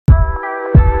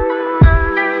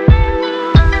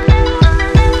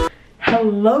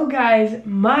Hello guys,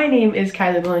 my name is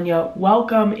Kylie Bologna.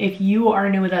 Welcome if you are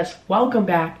new with us. Welcome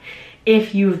back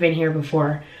if you've been here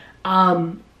before.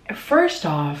 First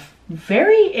off,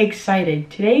 very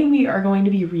excited. Today we are going to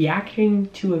be reacting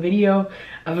to a video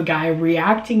of a guy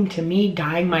reacting to me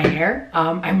dyeing my hair.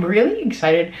 I'm really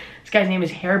excited. This guy's name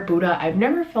is Buddah. I've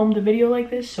never filmed a video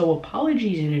like this, so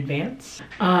apologies in advance.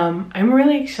 I'm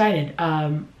really excited.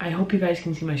 I hope you guys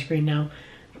can see my screen now.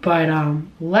 But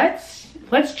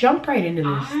let's jump right into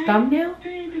this thumbnail.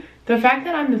 The fact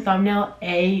that I'm the thumbnail,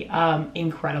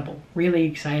 incredible, really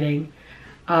exciting,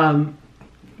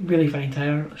 really funny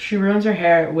title. She ruins her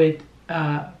hair with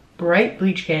bright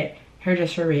bleach kit,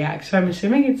 hairdresser reacts. So I'm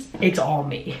assuming it's all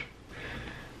me.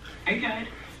 I got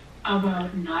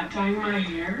about not dyeing my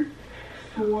hair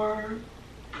for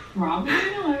probably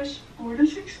the last 4 to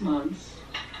 6 months.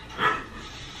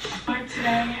 But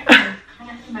today I have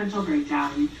kind of a mental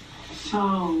breakdown.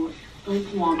 So, like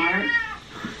Walmart.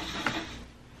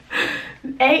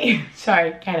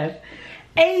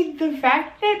 The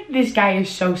fact that this guy is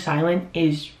so silent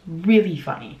is really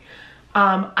funny.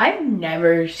 I've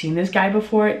never seen this guy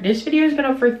before. This video has been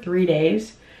up for 3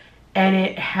 days and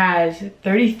it has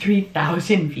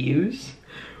 33,000 views,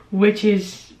 which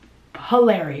is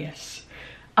hilarious.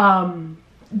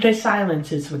 The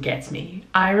silence is what gets me.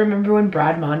 I remember when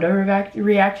Brad Mondo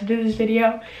reacted to this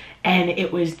video and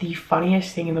it was the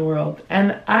funniest thing in the world.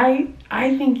 And I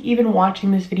think even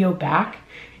watching this video back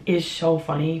is so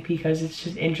funny because it's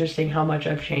just interesting how much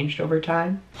I've changed over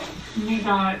time. We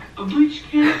got a bleach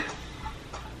kit,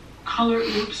 color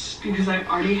oops, because I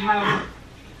already have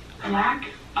black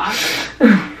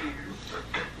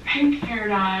pink hair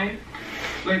dye,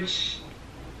 which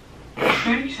I'm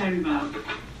very excited about.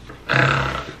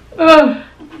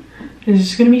 This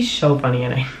is gonna be so funny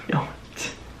and I know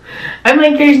it. I'm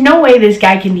like, there's no way this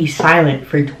guy can be silent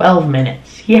for 12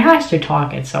 minutes. He has to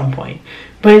talk at some point.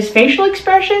 But his facial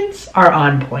expressions are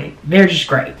on point. They're just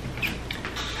great.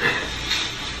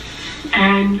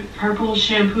 And purple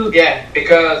shampoo. Yeah,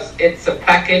 because it's a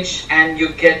package and you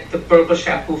get the purple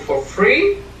shampoo for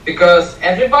free. Because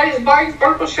everybody's buying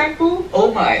purple shampoo.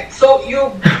 Oh my. So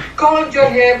you colored your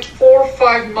hair 4 or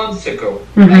 5 months ago.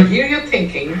 And here you're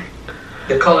thinking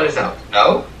the color is out.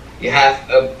 No, you have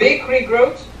a big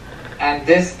regrowth and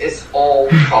this is all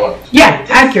colored. Yeah,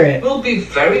 accurate. It will be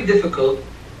very difficult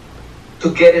to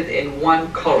get it in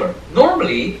one color.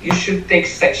 Normally, you should take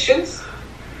sections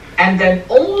and then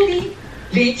only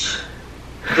bleach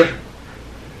the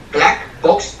black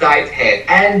box dyed hair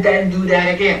and then do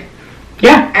that again.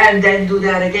 Yeah. And then do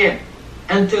that again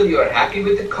until you are happy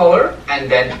with the color and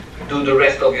then do the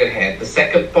rest of your hair. The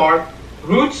second part,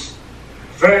 roots,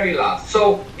 very last.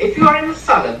 So if you are in a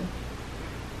salon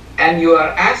and you are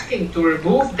asking to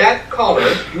remove that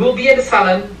color, you will be in a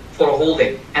salon for a whole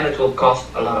day and it will cost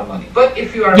a lot of money. But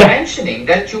if you are mentioning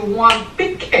that you want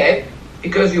pink hair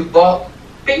because you bought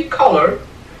pink color,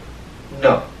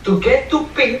 no. To get to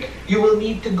pink, you will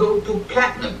need to go to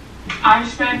platinum. I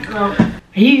spent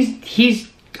He's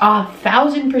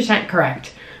 1000%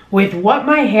 correct. With what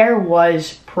my hair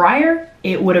was prior,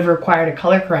 it would have required a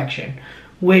color correction,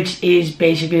 which is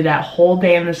basically that whole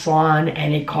day in the salon,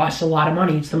 and it costs a lot of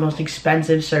money. It's the most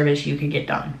expensive service you could get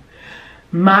done.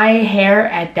 My hair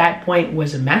at that point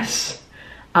was a mess.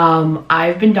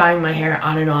 I've been dyeing my hair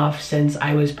on and off since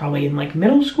I was probably in like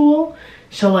middle school.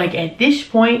 So like at this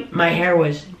point, my hair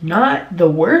was not the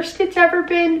worst it's ever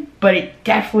been, but it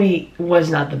definitely was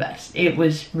not the best. It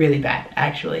was really bad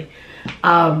actually.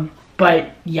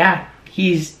 But yeah,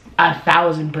 he's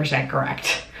 1000%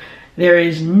 correct. There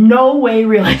is no way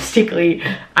realistically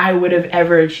I would have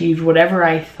ever achieved whatever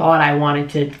I thought I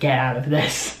wanted to get out of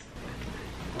this.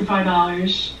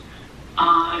 $5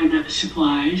 on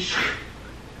supplies.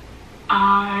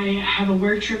 I have a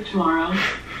work trip tomorrow,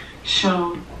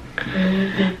 so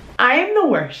I am the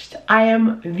worst. I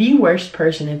am the worst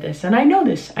person at this, and I know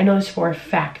this. I know this for a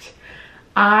fact.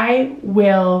 I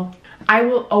will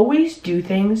always do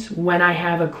things when I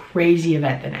have a crazy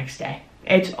event the next day.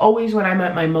 It's always when I'm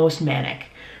at my most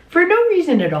manic, for no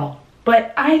reason at all.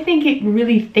 But I think it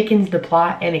really thickens the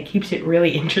plot and it keeps it really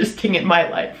interesting in my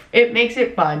life. It makes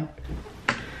it fun.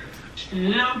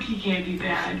 Loki can't be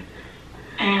bad.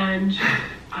 And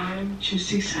I'm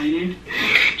just excited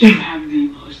to have the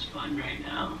most fun right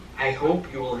now. I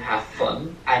hope you will have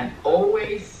fun. And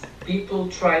always people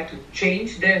try to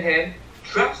change their hair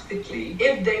drastically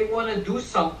if they want to do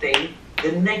something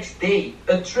the next day.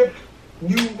 A trip,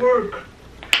 new work,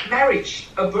 marriage,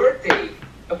 a birthday,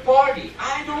 a party,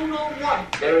 I don't know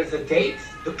what. There is a date.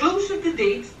 The closer the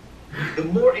date, the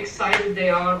more excited they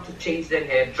are to change their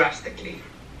hair drastically.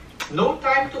 No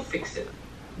time to fix it.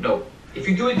 No. If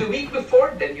you do it the week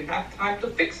before, then you have time to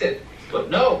fix it. But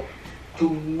no,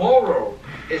 tomorrow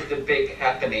is the big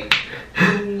happening.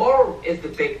 Tomorrow is the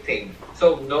big thing.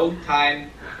 So no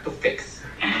time to fix.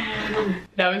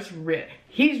 That was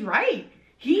he's right.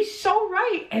 He's so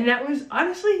right. And that was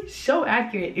honestly so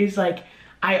accurate. It's like,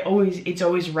 it's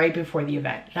always right before the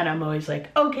event that I'm always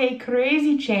like, okay,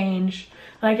 crazy change.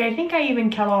 Like, I think I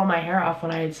even cut all my hair off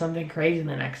when I had something crazy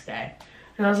the next day.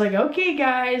 And I was like, okay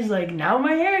guys, like now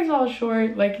my hair is all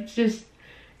short. Like, it's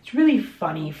really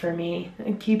funny for me.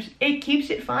 It keeps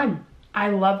it fun. I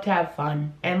love to have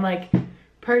fun. And like,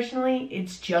 personally,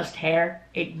 it's just hair.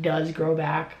 It does grow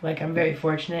back. Like, I'm very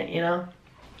fortunate, you know?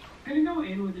 I'm gonna go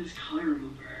in with this color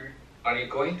remover. Are you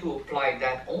going to apply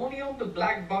that only on the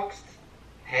black boxed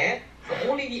head? So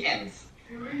only the ends?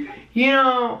 You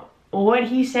know what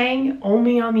he's saying?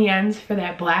 Only on the ends for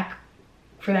that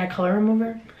color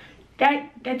remover?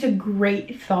 That's a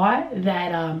great thought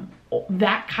that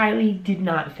that Kylie did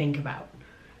not think about.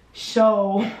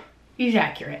 So he's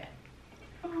accurate.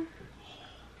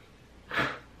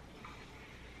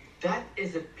 That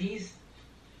is a piece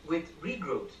with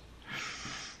regrowth.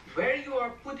 Where you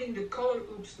are putting the color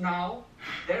oops now,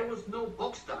 there was no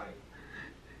box dye.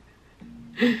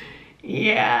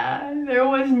 Yeah, there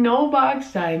was no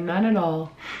box dye, none at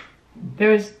all.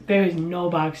 There was no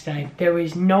box dye. There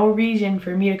was no reason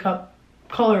for me to cut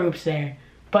color oops there.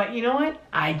 But you know what?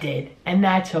 I did, and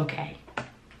that's okay.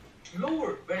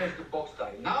 Lower, where is the box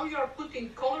dye? Now you are putting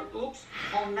color oops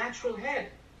on natural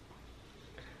head.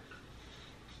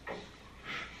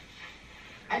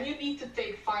 And you need to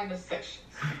take finer sections.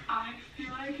 I feel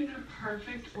like in a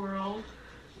perfect world,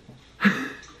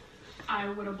 I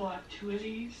would have bought 2 of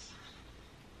these.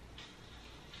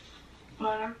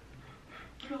 But I'm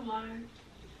gonna lie,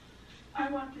 I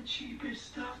want the cheapest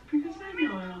stuff because I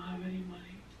know I don't have any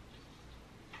money.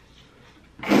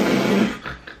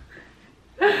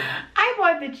 I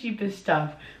bought the cheapest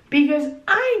stuff because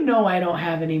I know I don't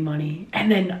have any money. And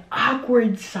then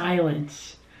awkward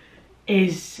silence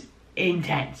is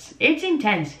intense. It's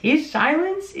intense. His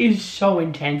silence is so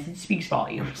intense. It speaks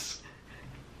volumes.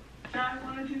 I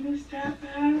want to do this that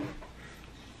bad.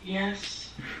 Yes.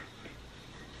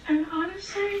 And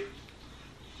honestly,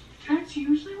 that's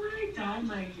usually when I dye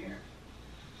my hair.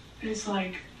 It's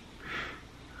like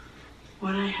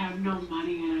when I have no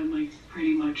money and I'm like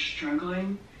pretty much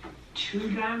struggling to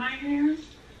dye my hair.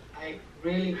 I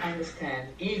really understand.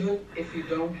 Even if you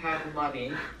don't have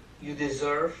money, you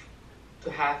deserve to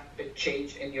have a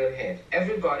change in your head.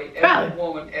 Everybody, every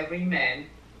woman, every man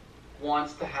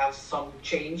wants to have some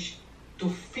change to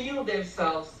feel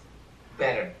themselves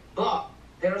better. But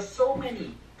there are so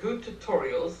many good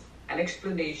tutorials and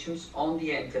explanations on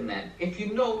the internet. If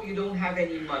you know you don't have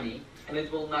any money and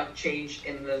it will not change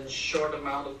in a short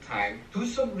amount of time, do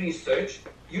some research.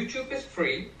 YouTube is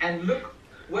free, and look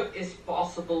what is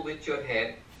possible with your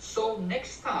head. So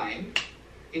next time,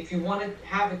 if you want to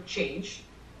have a change,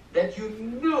 that you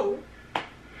know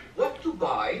what to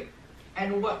buy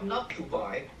and what not to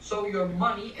buy, so your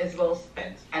money is well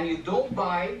spent. And you don't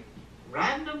buy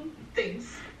random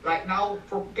things, like now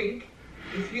for pink.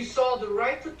 If you saw the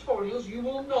right tutorials, you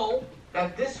will know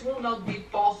that this will not be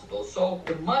possible. So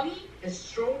the money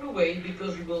is thrown away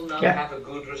because you will not have a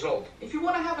good result. If you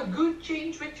want to have a good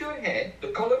change with your head, the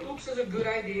color oops is a good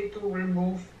idea to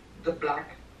remove the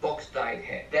black box dyed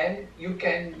head. Then you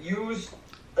can use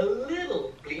a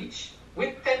little bleach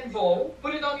with 10 vol,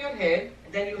 put it on your head,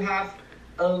 and then you have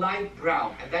a light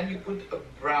brown, and then you put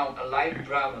a light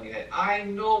brown on your head. I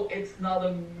know it's not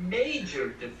a major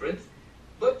difference,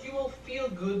 but you will feel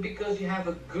good because you have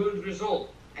a good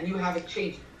result and you have a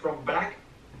change from black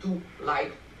to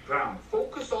light brown.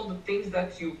 Focus on the things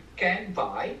that you can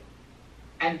buy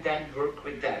and then work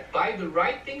with that. Buy the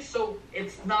right things so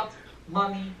it's not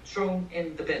money thrown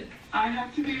in the bin. I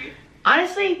have to be...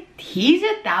 Honestly, he's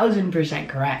 1000%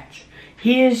 correct.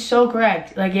 He is so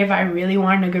correct. Like, if I really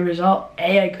wanted a good result,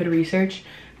 A, I could research.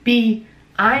 B,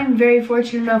 I'm very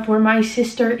fortunate enough where my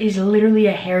sister is literally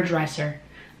a hairdresser.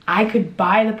 I could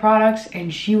buy the products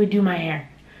and she would do my hair.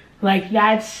 Like,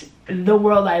 that's the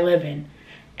world I live in.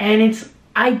 And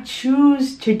I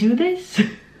choose to do this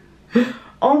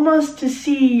almost to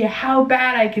see how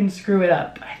bad I can screw it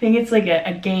up. I think it's like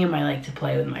a game I like to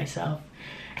play with myself.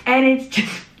 And it's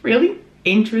just really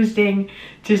interesting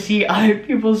to see other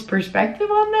people's perspective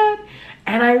on that.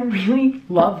 And I really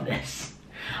love this.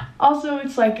 Also,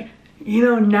 it's like, you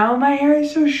know, now my hair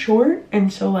is so short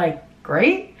and so like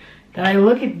great that I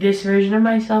look at this version of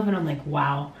myself and I'm like,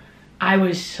 wow, I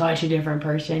was such a different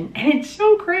person. And it's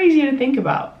so crazy to think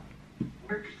about.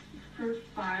 Work for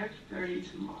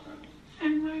 5:30 tomorrow.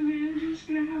 And my manager's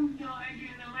gonna have no idea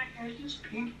that my hair is just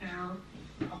pink now.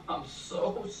 I'm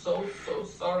so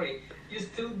sorry. You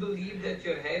still believe that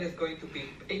your hair is going to be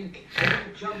pink. I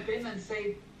will jump in and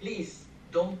say, please,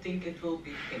 don't think it will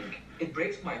be pink. It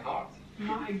breaks my heart.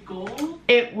 My goal?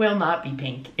 It will not be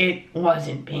pink. It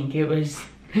wasn't pink. It was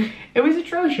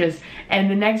atrocious. And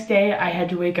the next day I had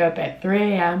to wake up at 3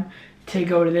 a.m. to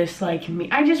go to this like,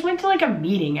 I just went to like a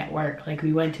meeting at work. Like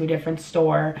we went to a different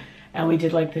store and we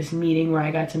did like this meeting where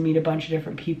I got to meet a bunch of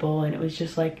different people, and it was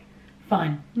just like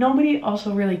fun. Nobody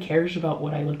also really cares about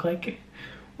what I look like,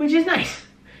 which is nice.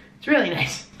 It's really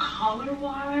nice.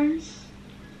 Color-wise,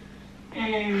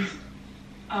 and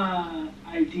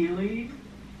ideally,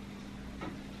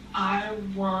 I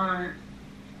want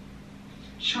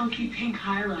chunky pink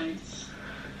highlights.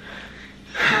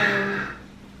 So,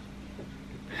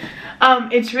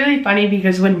 it's really funny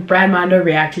because when Brad Mondo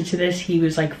reacted to this, he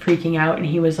was like freaking out, and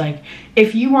he was like,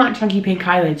 if you want chunky pink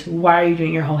highlights, why are you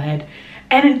doing your whole head?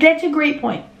 And that's a great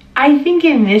point. I think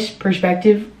in this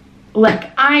perspective,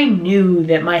 like I knew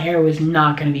that my hair was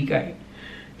not going to be great.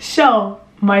 So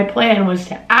my plan was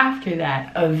to, after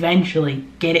that, eventually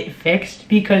get it fixed,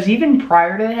 because even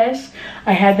prior to this,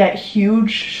 I had that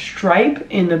huge stripe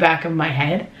in the back of my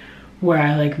head where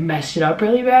I like messed it up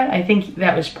really bad. I think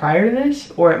that was prior to this,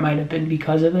 or it might have been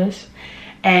because of this.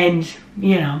 And,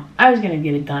 you know, I was gonna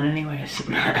get it done anyways.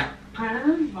 kind of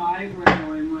the vibe we're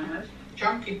going with.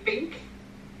 Chunky pink.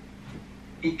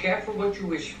 Be careful what you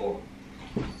wish for.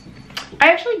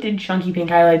 I actually did chunky pink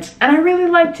highlights and I really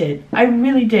liked it. I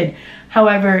really did.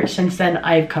 However, since then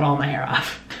I've cut all my hair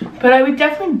off. But I would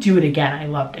definitely do it again. I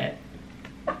loved it.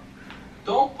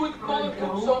 Don't put color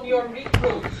hoops on your meat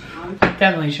roots.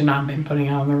 Definitely should not have been putting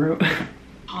it on the root.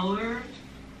 Color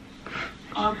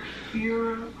up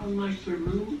here on like the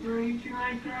root or anything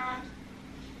like that.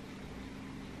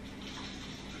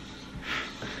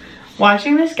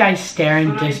 Watching this guy stare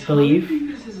in disbelief. I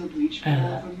think this is a bleach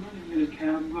bath. I'm not even gonna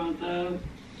care about that.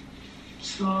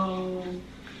 So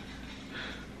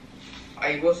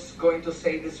I was going to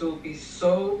say this will be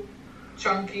so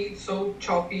chunky, so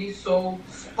choppy, so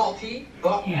spotty,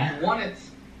 but Yeah. you want it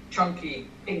chunky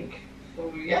pink.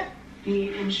 So yeah.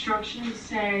 the instructions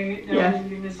say that Yeah. we're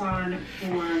leaving this on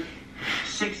for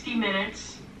 60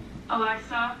 minutes.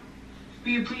 Alexa,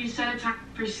 will you please set a time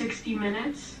for 60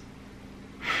 minutes?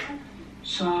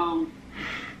 So,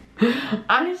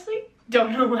 Honestly,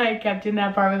 don't know why I kept in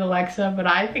that part with Alexa, but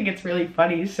I think it's really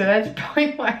funny, so that's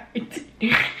probably why I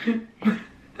did.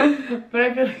 But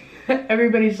I feel like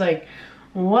everybody's like,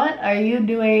 what are you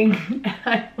doing?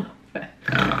 I love that.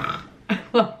 I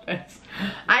love this.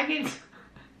 I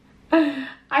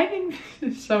think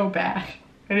this is so bad,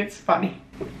 and it's funny.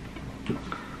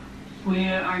 we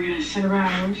are gonna sit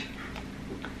around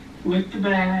with the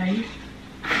bag,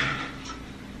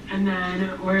 and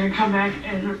then we're gonna come back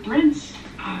and rinse.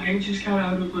 I just got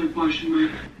out of like washing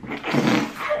my.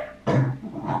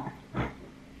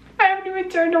 I haven't even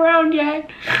turned around yet,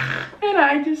 and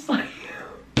I just like,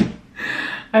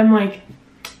 I'm like,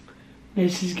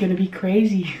 this is gonna be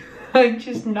crazy. I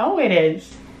just know it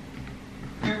is.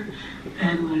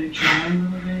 And let it dry a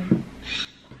little bit.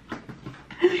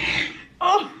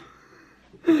 Oh.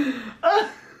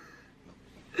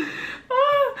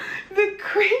 Oh, the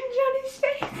cringe on his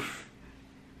face.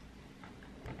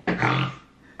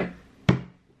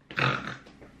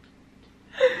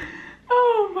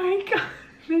 Oh my god.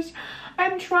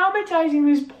 I'm traumatizing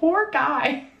this poor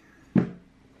guy. And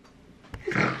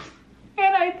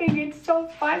I think it's so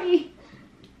funny.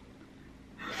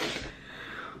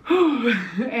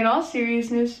 In all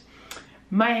seriousness,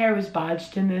 my hair was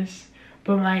botched in this,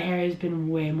 but my hair has been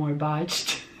way more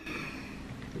botched.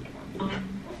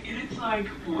 It's like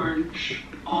orange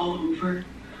all over,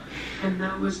 and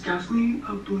that was definitely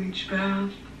a bleach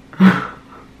bath,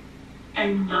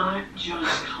 and not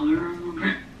just color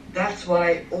remover. That's what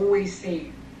I always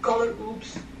say. Color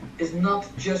oops is not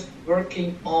just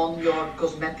working on your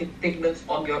cosmetic pigments,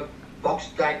 on your box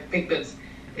dyed pigments.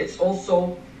 It's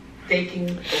also taking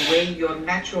away your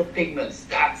natural pigments.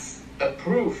 That's a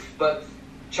proof. But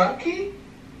chunky?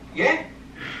 Yeah,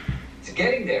 it's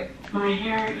getting there. My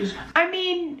hair is. I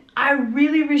mean, I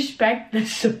really respect the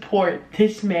support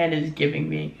this man is giving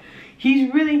me.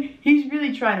 He's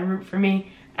really trying to root for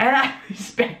me, and I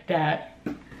respect that.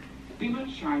 pretty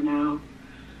much dry now.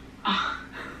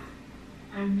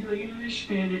 I'm really gonna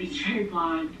understand it. It's very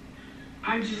blonde.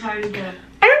 I've decided that.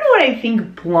 I don't know what I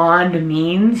think blonde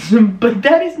means, but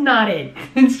that is not it.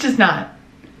 It's just not.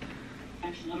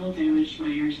 As little damage to my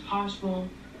hair as possible,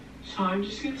 so I'm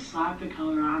just gonna slap the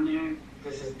color on there.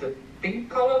 This is the pink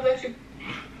color that you...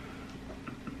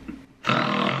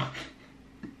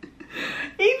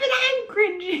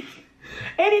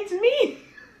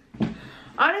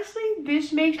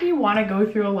 makes me want to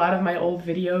go through a lot of my old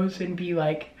videos and be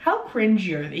like, how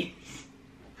cringy are these?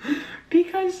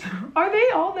 Because are they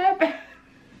all that bad?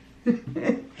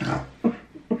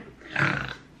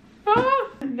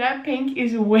 Oh, that pink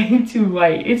is way too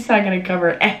light. It's not gonna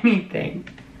cover anything.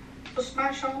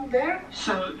 Smash on there.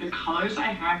 So the colors I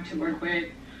have to work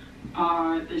with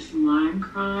are this lime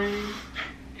crime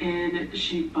and the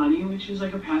shade bunny, which is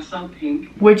like a pastel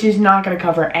pink. Which is not gonna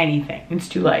cover anything. It's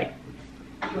too light.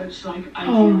 Which, like,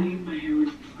 ideally my hair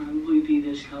would probably be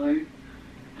this color.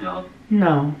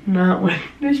 No, not with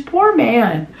this poor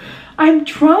man. I'm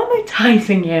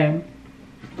traumatizing him.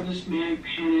 This manic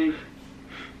panic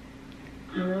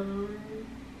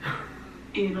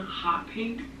in a hot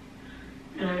pink,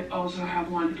 and I also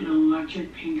have one in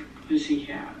electric pink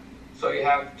pussycat. So you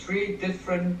have 3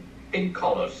 different pink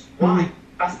colors. Why?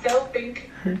 Pastel pink?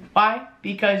 Why?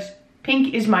 Because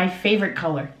pink is my favorite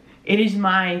color. It is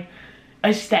my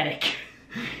aesthetic.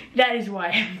 That is why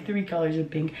I have 3 colors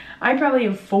of pink. I probably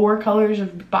have 4 colors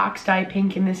of box dye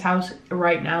pink in this house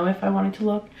right now if I wanted to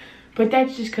look. But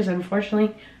that's just because,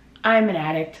 unfortunately, I'm an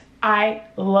addict. I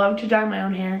love to dye my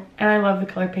own hair, and I love the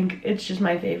color pink. It's just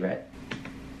my favorite.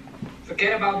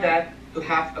 Forget about that. To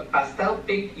have a pastel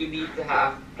pink, you need to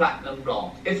have platinum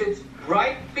blonde. If it's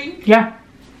bright pink, yeah,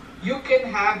 you can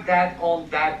have that on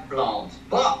that blonde.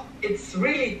 But it's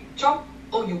really chop.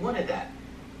 Oh, you wanted that.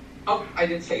 Oh, I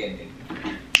didn't say anything.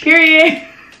 Period.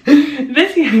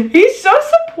 He's so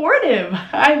supportive.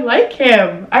 I like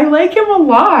him. I like him a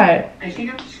lot. I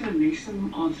think I'm just gonna mix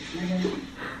them all together.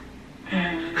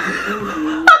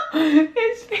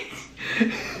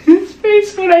 His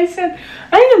face when I said,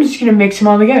 I think I'm just gonna mix them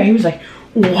all together. He was like,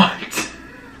 what?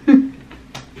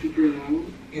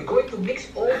 You're going to mix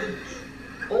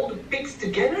all the pinks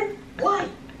together? Why?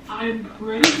 I'm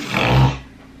pretty much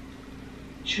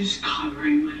just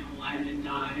covering my whole head in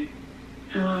dye.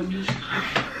 And I'm just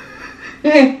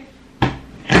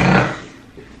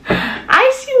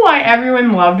I see why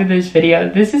everyone loved this video.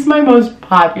 This is my most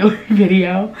popular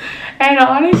video. And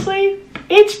honestly,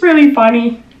 it's really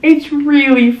funny. It's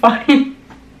really funny.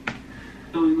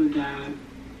 going with that.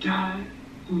 That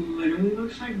literally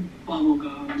looks like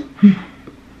bubblegum.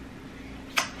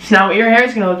 It's not what your hair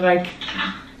is gonna look like.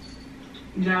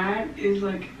 That is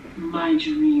like my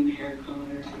dream hair color.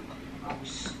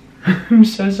 I'm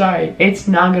so sorry. It's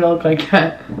not gonna look like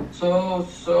that. So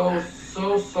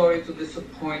sorry to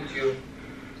disappoint you.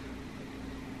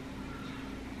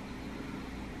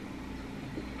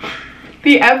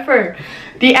 The effort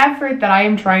that I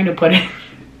am trying to put in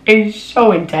is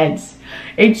so intense.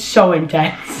 It's so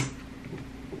intense.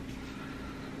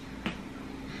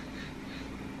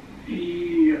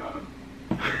 Yeah.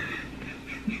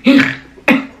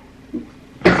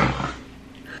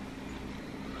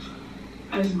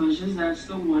 As much as that's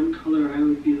the one color I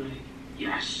would be like,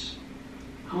 yes.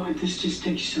 I want this to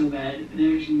stick so bad.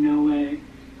 There's no way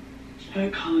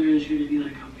that color is going to be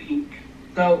like a pink.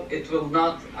 No, it will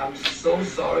not. I'm so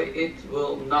sorry. It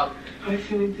will not. I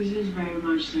feel like this is very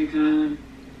much like a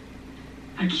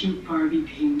cute Barbie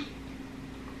pink.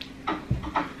 And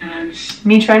I'm just,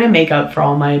 Me trying to make up for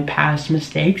all my past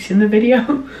mistakes in the video. I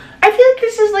feel like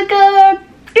this is like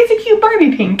it's a cute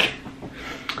Barbie pink.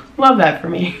 Love that for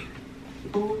me.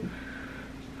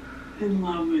 in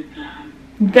love with that.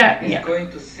 That, He's yeah.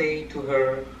 going to say to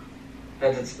her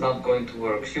that it's not going to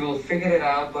work. She will figure it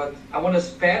out, but I want to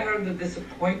spare her the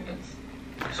disappointments.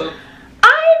 So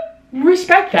I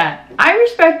respect that. I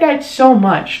respect that so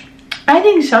much. I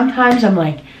think sometimes I'm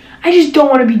like, I just don't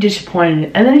want to be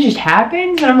disappointed. And then it just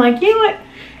happens, and I'm like, you know what?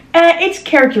 It's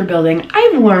character building.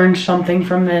 I've learned something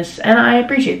from this, and I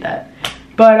appreciate that.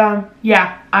 But,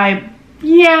 yeah, I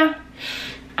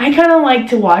kind of like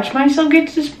to watch myself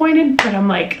get disappointed, but I'm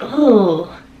like,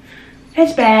 oh,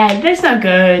 that's bad. That's not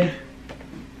good.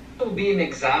 it will be an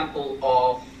example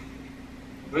of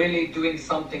really doing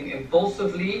something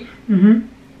impulsively,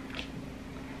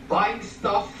 buying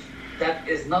stuff that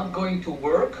is not going to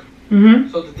work.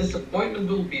 So the disappointment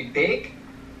will be big,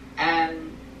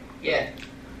 and yeah,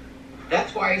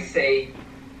 that's why I say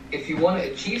if you want to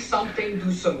achieve something,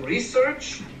 do some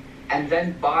research and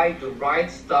then buy the right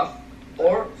stuff,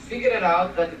 or figure it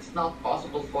out that it's not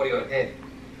possible for your head.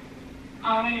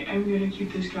 I am gonna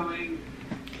keep this going.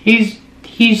 He's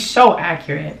so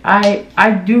accurate.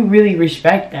 I do really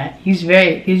respect that. He's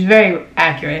very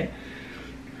accurate.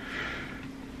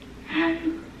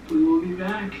 And we will be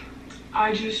back.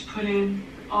 I just put in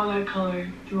all that color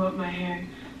throughout my hair.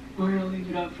 We're gonna leave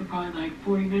it up for probably like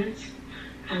 40 minutes,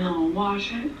 and then we'll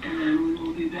wash it, and then we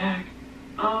will be back.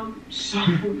 So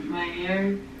my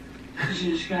hair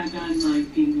just got done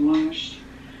like being washed,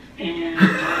 And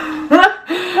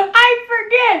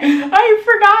I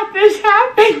forgot this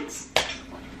happens.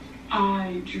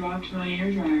 I dropped my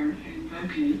hairdryer and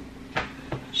broke it.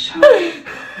 So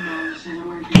now this isn't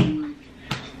working anymore.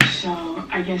 So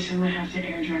I guess I'm gonna have to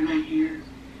air dry my hair.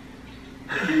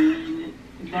 And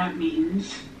that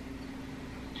means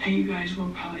that you guys will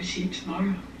probably see it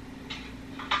tomorrow.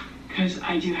 Because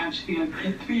I do have to be up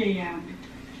at 3 a.m.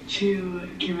 to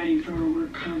get ready for a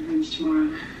work conference tomorrow.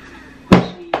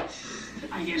 Which means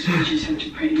I guess we just have to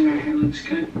pray that our hair looks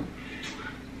good.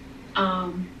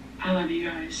 I love you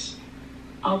guys.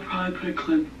 I'll probably put a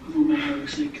clip of what my hair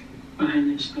looks like behind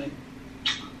this, but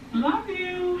love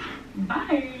you.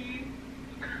 Bye.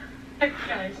 Hey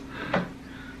guys.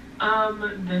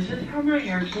 This is how my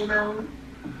hair came out.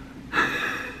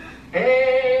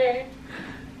 Hey.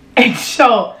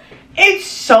 It's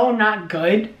so not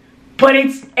good, but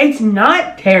it's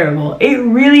not terrible. It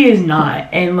really is not,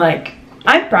 and like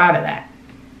I'm proud of that.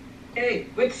 Hey,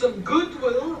 with some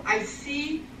goodwill, I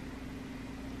see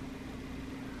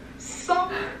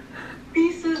some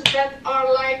pieces that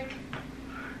are like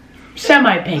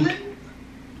Semi-pink.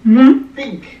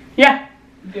 Pink. Yeah,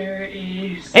 There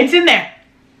is it's in there.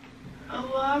 a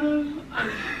lot of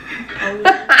color.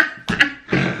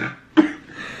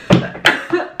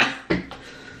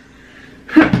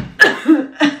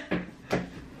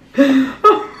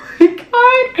 Oh my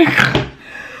god.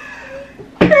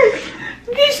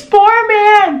 This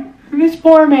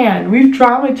poor man. We've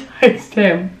traumatized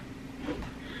him.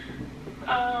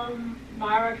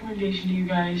 My recommendation to you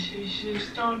guys is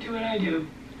just don't do what I do.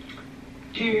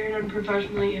 Do your hair done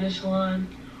professionally in a salon,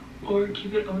 or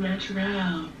keep it au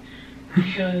natural.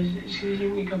 Because it's gonna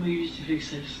take me a couple years to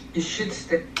fix this. You should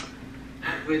stick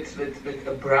with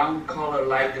a brown color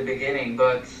like the beginning,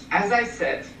 but as I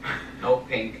said, no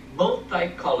pink,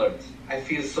 multicolored. I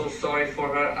feel so sorry for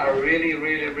her. I really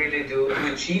do.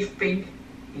 To achieve pink,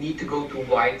 you need to go to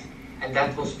white, and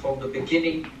that was from the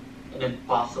beginning an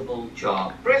impossible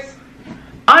job. Chris?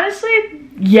 Honestly,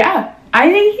 yeah. I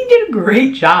think he did a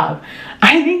great job.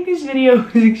 I think this video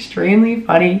was extremely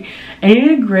funny, and he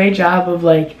did a great job of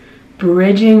like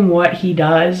bridging what he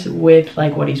does with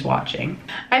like what he's watching.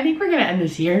 I think we're gonna end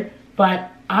this here,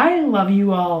 but I love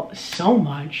you all so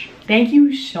much. Thank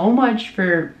you so much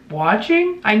for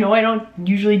watching. I know I don't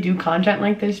usually do content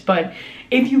like this, but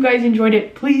if you guys enjoyed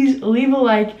it, please leave a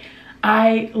like.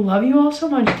 I love you all so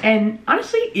much, and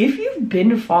honestly, if you've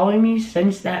been following me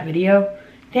since that video,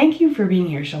 thank you for being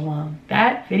here so long.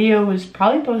 That video was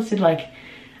probably posted like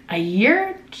a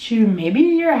year to maybe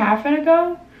a year and a half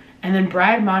ago, and then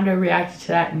Brad Mondo reacted to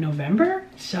that in November,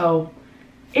 so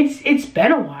it's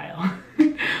been a while.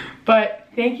 But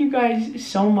thank you guys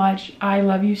so much. I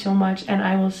love you so much, and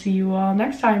I will see you all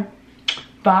next time.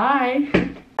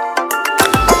 Bye.